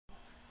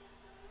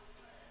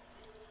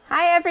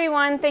Hi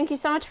everyone, thank you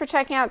so much for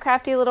checking out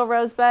Crafty Little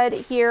Rosebud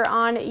here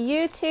on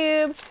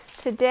YouTube.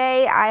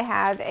 Today I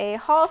have a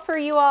haul for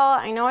you all.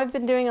 I know I've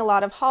been doing a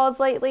lot of hauls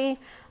lately.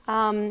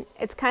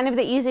 It's kind of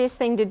the easiest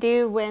thing to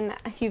do when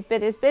you've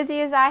been as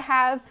busy as I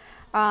have.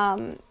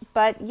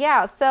 But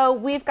yeah, so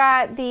we've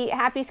got the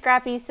Happie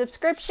Scrappie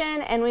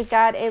subscription and we've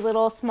got a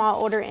little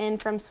small order in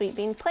from Sweet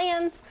Bean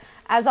Plans.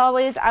 As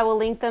always, I will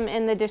link them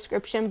in the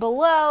description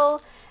below,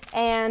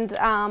 and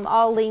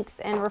all links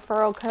and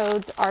referral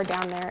codes are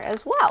down there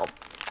as well.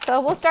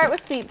 So we'll start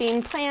with Sweet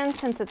Bean Plans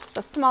since it's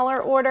the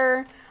smaller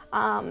order.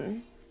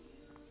 I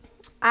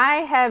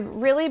have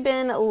really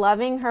been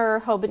loving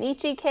her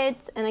Hobonichi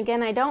kits, and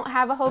again, I don't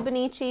have a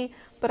Hobonichi,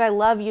 but I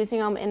love using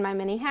them in my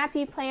mini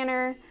Happie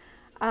planner.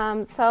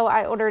 So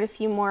I ordered a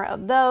few more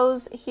of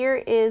those. Here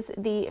is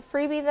the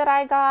freebie that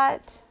I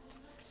got.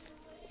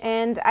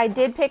 And I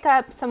did pick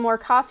up some more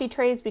coffee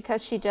trays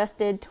because she just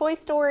did Toy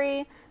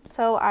Story.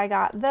 So I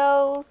got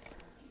those.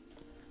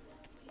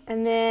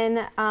 And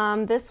then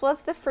this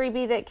was the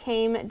freebie that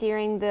came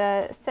during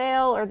the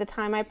sale or the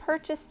time I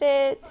purchased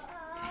it.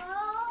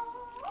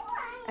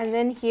 And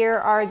then here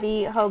are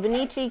the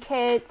Hobonichi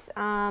kits.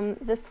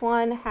 This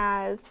one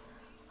has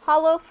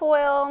hollow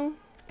foil.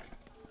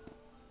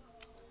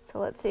 So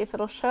let's see if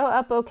it'll show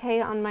up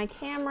okay on my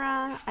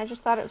camera. I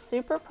just thought it was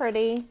super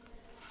pretty.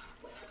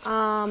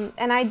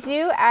 And I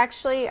do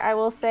actually, I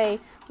will say,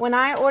 when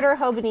I order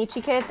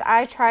Hobonichi kits,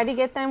 I try to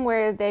get them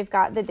where they've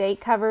got the date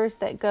covers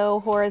that go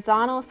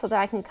horizontal so that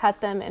I can cut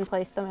them and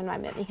place them in my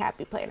mini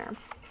Happie planner.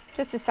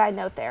 Just a side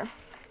note there.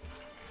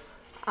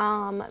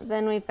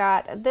 Then we've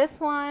got this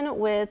one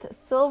with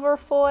silver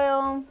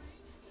foil.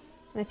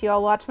 And if you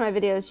all watch my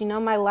videos, you know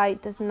my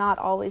light does not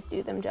always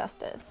do them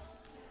justice.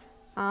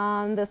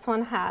 This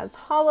one has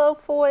hollow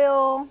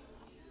foil.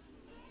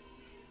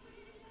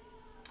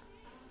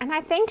 And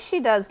I think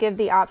she does give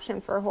the option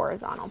for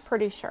horizontal,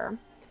 pretty sure.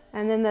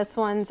 And then this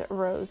one's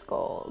rose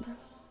gold.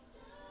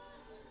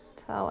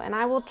 So, and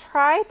I will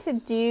try to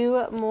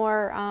do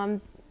more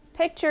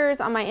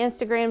pictures on my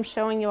Instagram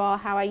showing you all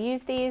how I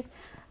use these.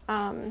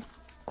 I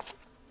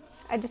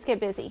just get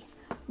busy.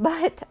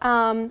 But,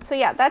 so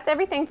yeah, that's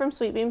everything from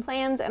Sweet Bean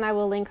Plans, and I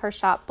will link her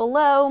shop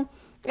below.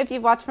 If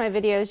you've watched my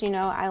videos, you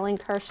know I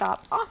link her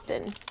shop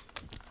often.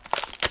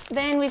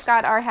 Then we've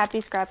got our Happie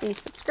Scrappie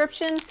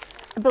subscription.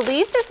 I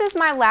believe this is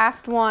my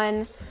last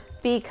one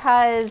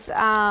because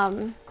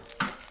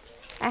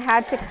I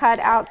had to cut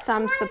out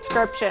some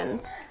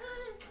subscriptions.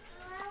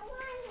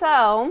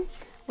 So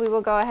we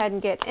will go ahead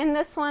and get in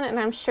this one, and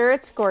I'm sure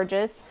it's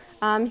gorgeous.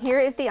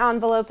 Here is the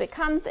envelope it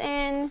comes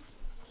in.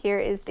 Here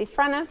is the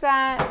front of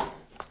that.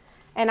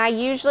 And I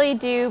usually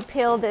do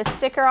peel this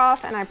sticker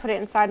off and I put it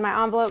inside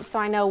my envelope so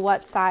I know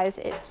what size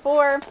it's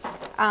for.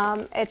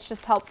 It's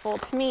just helpful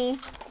to me,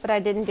 but I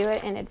didn't do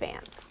it in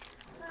advance.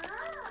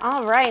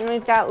 All right, and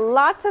we've got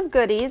lots of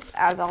goodies,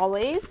 as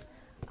always.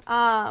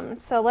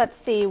 So let's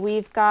see,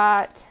 we've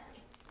got,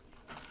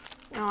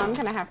 oh, I'm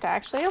gonna have to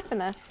actually open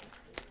this.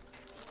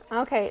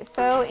 Okay,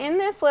 so in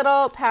this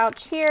little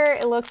pouch here,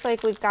 it looks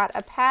like we've got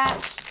a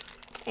patch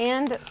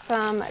and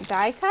some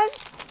die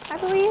cuts, I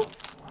believe.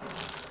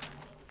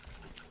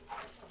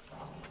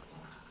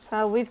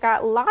 So we've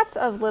got lots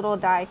of little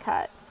die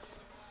cuts.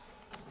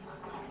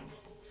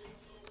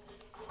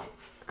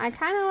 I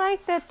kind of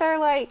like that they're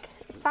like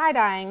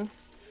side-eyeing.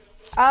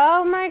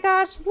 Oh my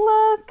gosh,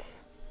 look!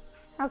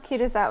 How cute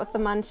is that with the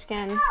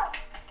munchkin?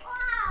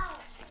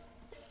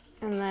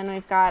 And then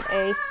we've got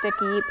a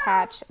sticky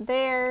patch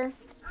there.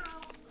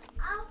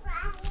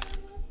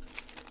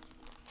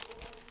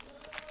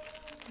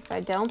 If I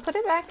don't put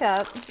it back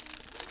up,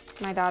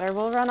 my daughter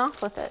will run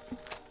off with it.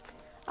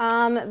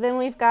 Then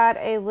we've got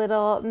a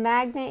little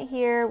magnet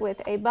here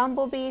with a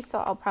bumblebee, so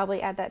I'll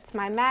probably add that to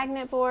my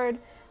magnet board.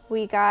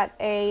 We got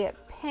a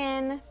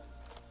pin,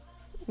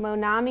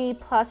 Monami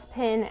Plus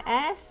Pin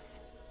S.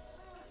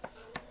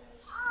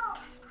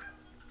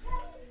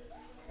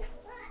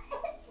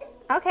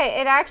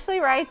 Okay, it actually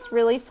writes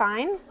really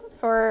fine,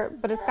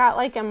 but it's got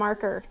like a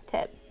marker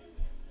tip.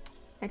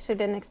 Actually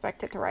didn't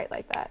expect it to write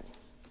like that.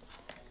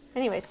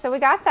 Anyway, so we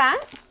got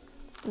that.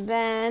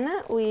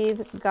 Then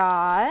we've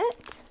got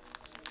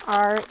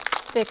our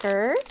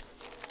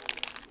stickers.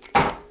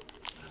 I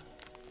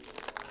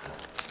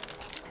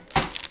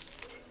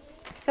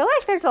feel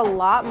like there's a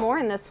lot more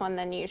in this one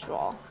than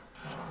usual.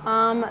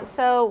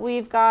 So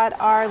we've got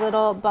our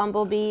little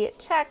bumblebee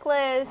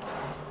checklist.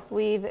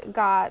 We've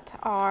got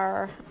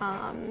our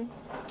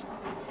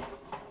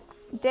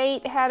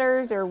date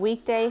headers or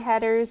weekday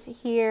headers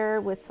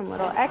here with some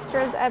little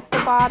extras at the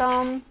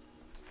bottom.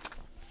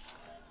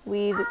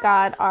 We've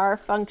got our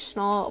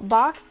functional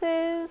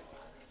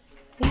boxes.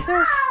 These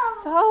are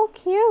so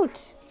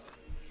cute.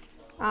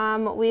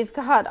 We've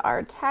got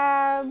our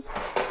tabs,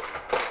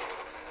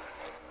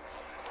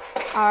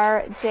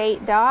 our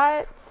date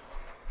dots.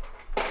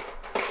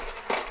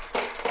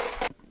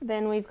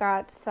 Then we've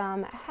got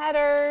some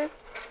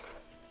headers,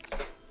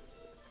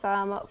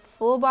 some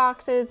full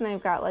boxes, and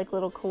they've got like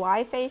little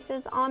kawaii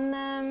faces on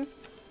them.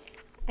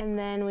 And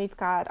then we've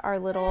got our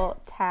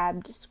little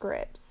tabbed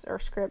scripts, or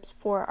scripts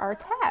for our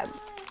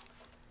tabs.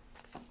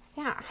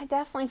 Yeah, I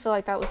definitely feel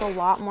like that was a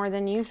lot more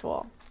than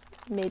usual.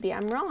 Maybe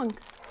I'm wrong.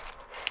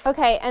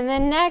 Okay, and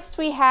then next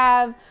we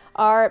have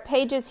our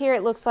pages here.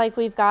 It looks like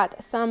we've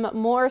got some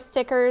more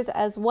stickers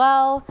as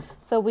well.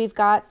 So we've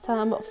got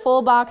some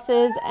full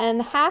boxes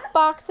and half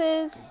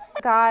boxes.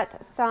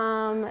 Got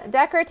some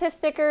decorative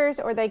stickers,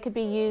 or they could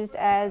be used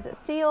as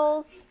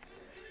seals.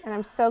 And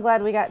I'm so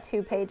glad we got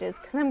 2 pages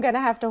because I'm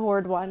gonna have to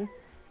hoard one.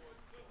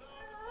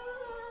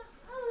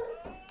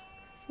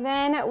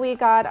 Then we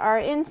got our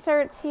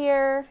inserts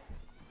here.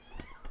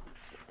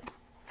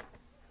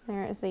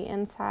 There is the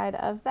inside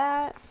of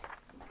that.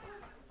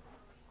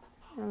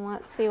 And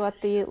let's see what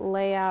the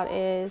layout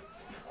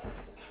is.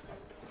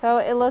 So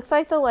it looks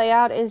like the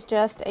layout is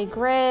just a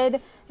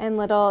grid and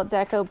little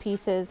deco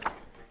pieces.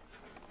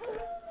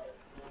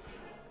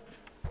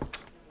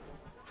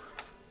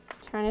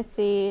 Trying to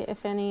see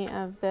if any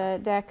of the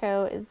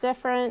deco is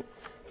different.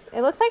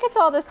 It looks like it's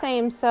all the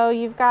same. So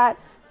you've got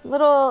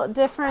little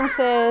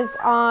differences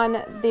on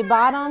the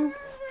bottom.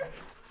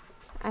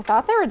 I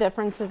thought there were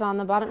differences on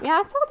the bottom.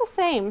 Yeah, it's all the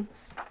same.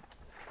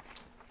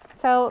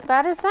 So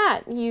that is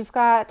that. You've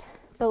got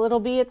the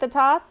little bee at the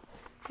top,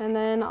 and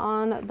then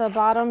on the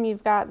bottom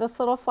you've got this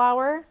little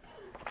flower,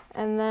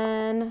 and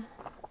then,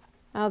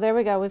 oh, there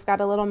we go, we've got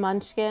a little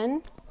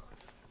munchkin.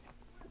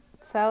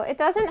 So it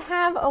doesn't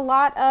have a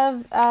lot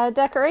of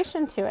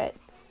decoration to it,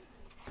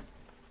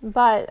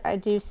 but I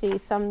do see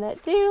some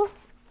that do.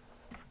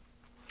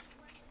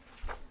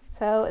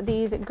 So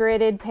these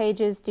gridded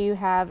pages do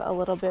have a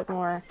little bit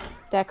more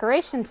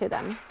decoration to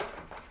them.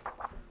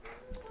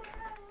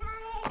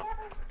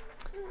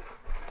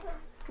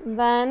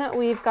 Then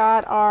we've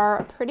got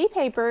our pretty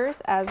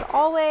papers as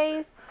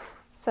always.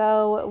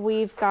 So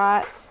we've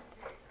got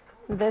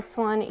this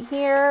one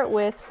here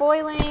with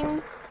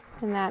foiling,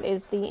 and that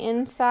is the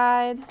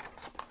inside.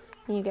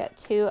 You get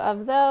 2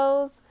 of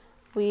those.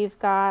 We've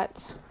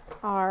got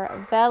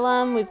our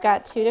vellum. We've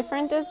got 2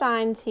 different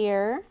designs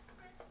here.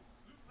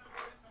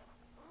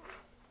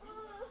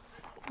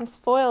 This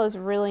foil is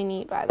really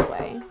neat, by the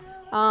way.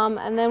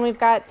 And then we've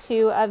got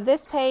 2 of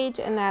this page,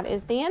 and that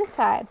is the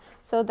inside.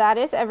 So that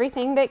is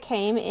everything that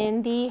came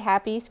in the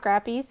Happie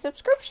Scrappie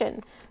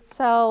subscription.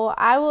 So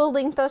I will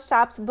link those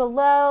shops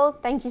below.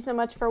 Thank you so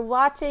much for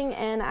watching,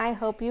 and I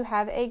hope you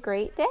have a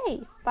great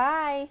day.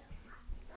 Bye.